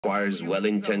requires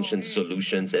well-intentioned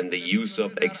solutions and the use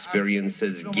of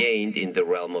experiences gained in the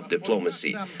realm of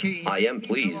diplomacy. I am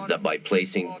pleased that by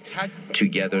placing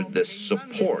together the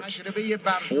support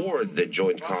for the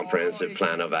Joint Comprehensive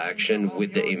Plan of Action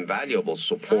with the invaluable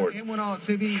support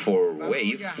for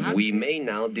WAVE, we may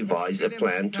now devise a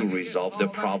plan to resolve the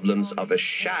problems of a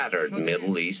shattered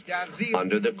Middle East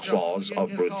under the clause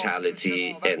of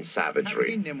brutality and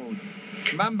savagery,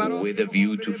 with a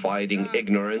view to fighting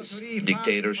ignorance,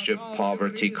 dictatorship,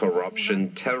 poverty,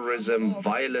 corruption, terrorism,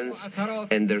 violence,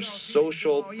 and their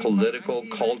social, political,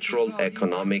 cultural,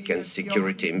 economic, and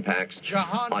security impacts.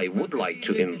 I would like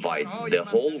to invite the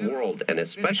whole world, and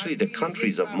especially the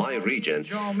countries of my region,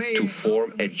 to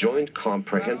form a joint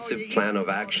comprehensive plan of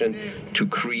action to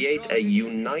create a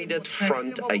united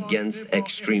front against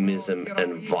extremism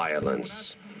and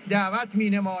violence.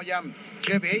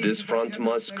 This front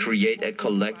must create a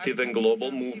collective and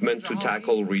global movement to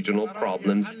tackle regional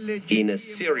problems in a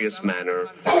serious manner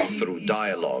through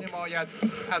dialogue,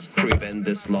 prevent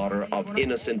the slaughter of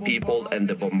innocent people and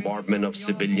the bombardment of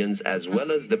civilians, as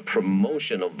well as the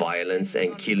promotion of violence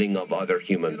and killing of other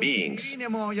human beings,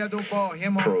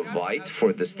 provide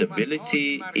for the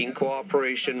stability in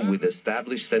cooperation with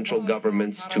established central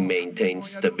governments to maintain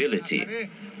stability.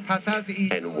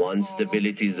 And once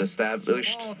stability is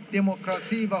established,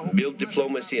 build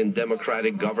diplomacy and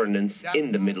democratic governance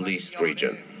in the Middle East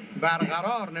region.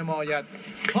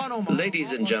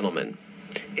 Ladies and gentlemen,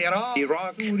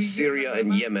 Iraq, Syria,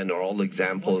 and Yemen are all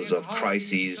examples of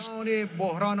crises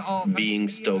being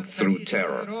stoked through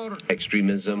terror,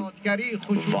 extremism,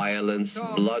 violence,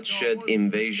 bloodshed,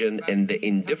 invasion, and the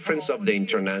indifference of the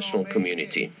international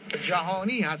community.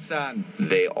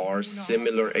 They are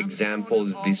similar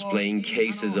examples displaying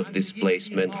cases of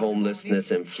displacement,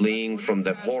 homelessness, and fleeing from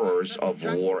the horrors of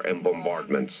war and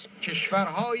bombardments.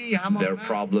 Their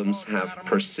problems have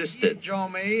persisted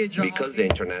because the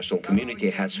international community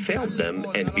has failed them,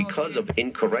 and because of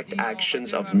incorrect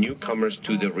actions of newcomers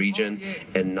to the region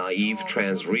and naive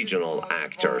trans-regional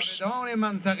actors.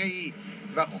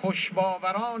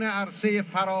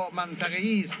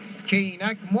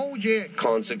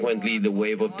 Consequently, the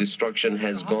wave of destruction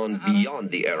has gone beyond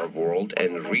the Arab world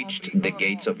and reached the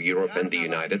gates of Europe and the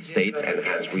United States, and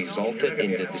has resulted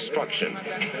in the destruction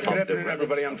of Good afternoon,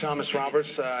 everybody. I'm Thomas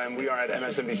Roberts, and we are at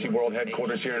MSNBC World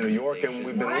Headquarters here in New York, and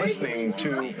we've been listening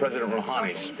to President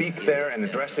Rouhani speak there and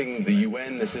addressing the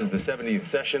UN. This is the 70th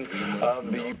session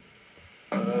of the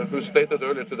who stated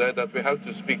earlier today that we have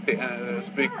to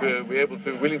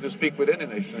willing to speak with any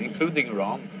nation, including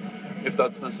Iran, if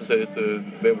that's necessary to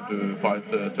be able to fight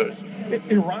terrorism.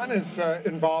 Iran is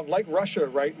involved, like Russia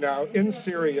right now, in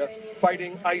Syria,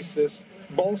 fighting ISIS,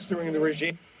 bolstering the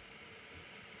regime.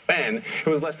 And it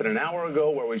was less than an hour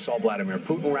ago where we saw Vladimir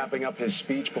Putin wrapping up his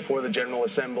speech before the General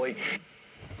Assembly.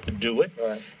 To do it.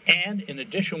 Right. And in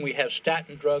addition, we have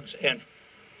statin drugs and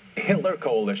Hitler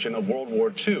coalition of World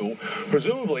War II.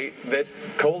 Presumably, that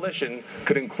coalition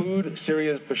could include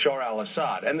Syria's Bashar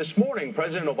al-Assad. And this morning,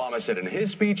 President Obama said in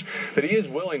his speech that he is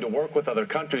willing to work with other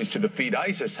countries to defeat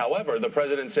ISIS. However, the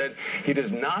president said he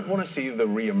does not want to see the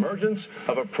reemergence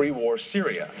of a pre-war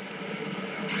Syria.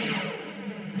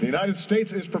 The United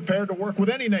States is prepared to work with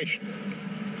any nation,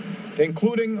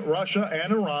 including Russia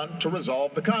and Iran, to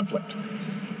resolve the conflict.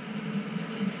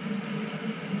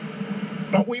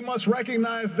 But we must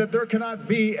recognize that there cannot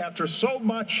be, after so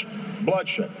much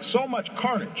bloodshed, so much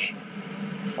carnage,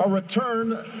 a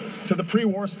return to the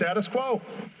pre-war status quo.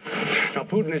 Now,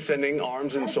 Putin is sending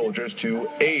arms and soldiers to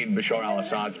aid Bashar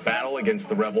al-Assad's battle against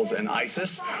the rebels and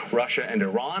ISIS. Russia and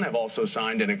Iran have also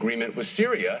signed an agreement with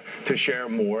Syria to share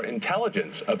more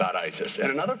intelligence about ISIS. And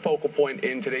another focal point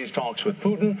in today's talks with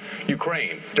Putin,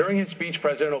 Ukraine. During his speech,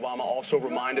 President Obama also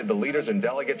reminded the leaders and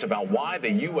delegates about why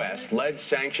the U.S. led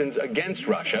sanctions against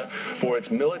Russia for its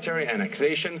military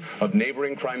annexation of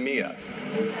neighboring Crimea.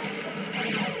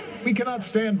 We cannot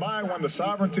stand by when the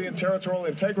sovereignty and territorial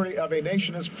integrity of a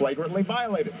nation is flagrantly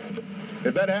violated.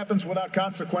 If that happens without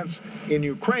consequence in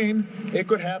Ukraine, it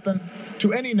could happen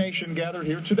to any nation gathered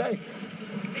here today.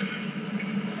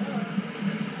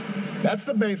 That's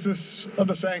the basis of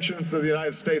the sanctions that the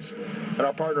United States and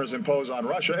our partners impose on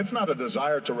Russia. It's not a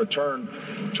desire to return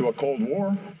to a Cold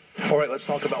War. All right, let's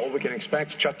talk about what we can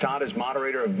expect. Chuck Todd is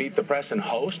moderator of Meet the Press and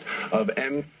host of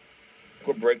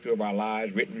Breakthrough of Our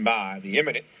Lives, written by the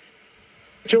eminent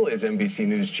Jill is NBC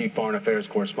News chief foreign affairs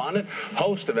correspondent,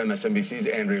 host of MSNBC's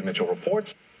Andrea Mitchell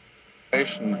Reports.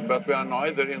 But we are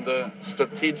neither in the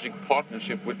strategic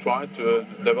partnership we try to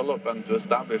develop and to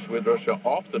establish with Russia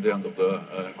after the end of the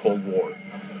Cold War.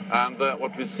 And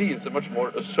what we see is a much more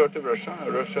assertive Russia,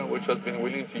 a Russia which has been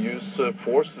willing to use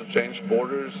force to change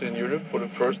borders in Europe for the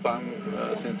first time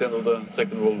since the end of the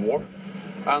Second World War,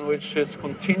 and which is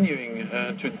continuing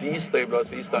to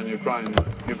destabilize eastern Ukraine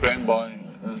by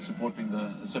supporting the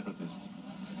separatists.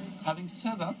 Having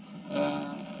said that,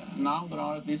 now there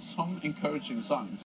are at least some encouraging signs.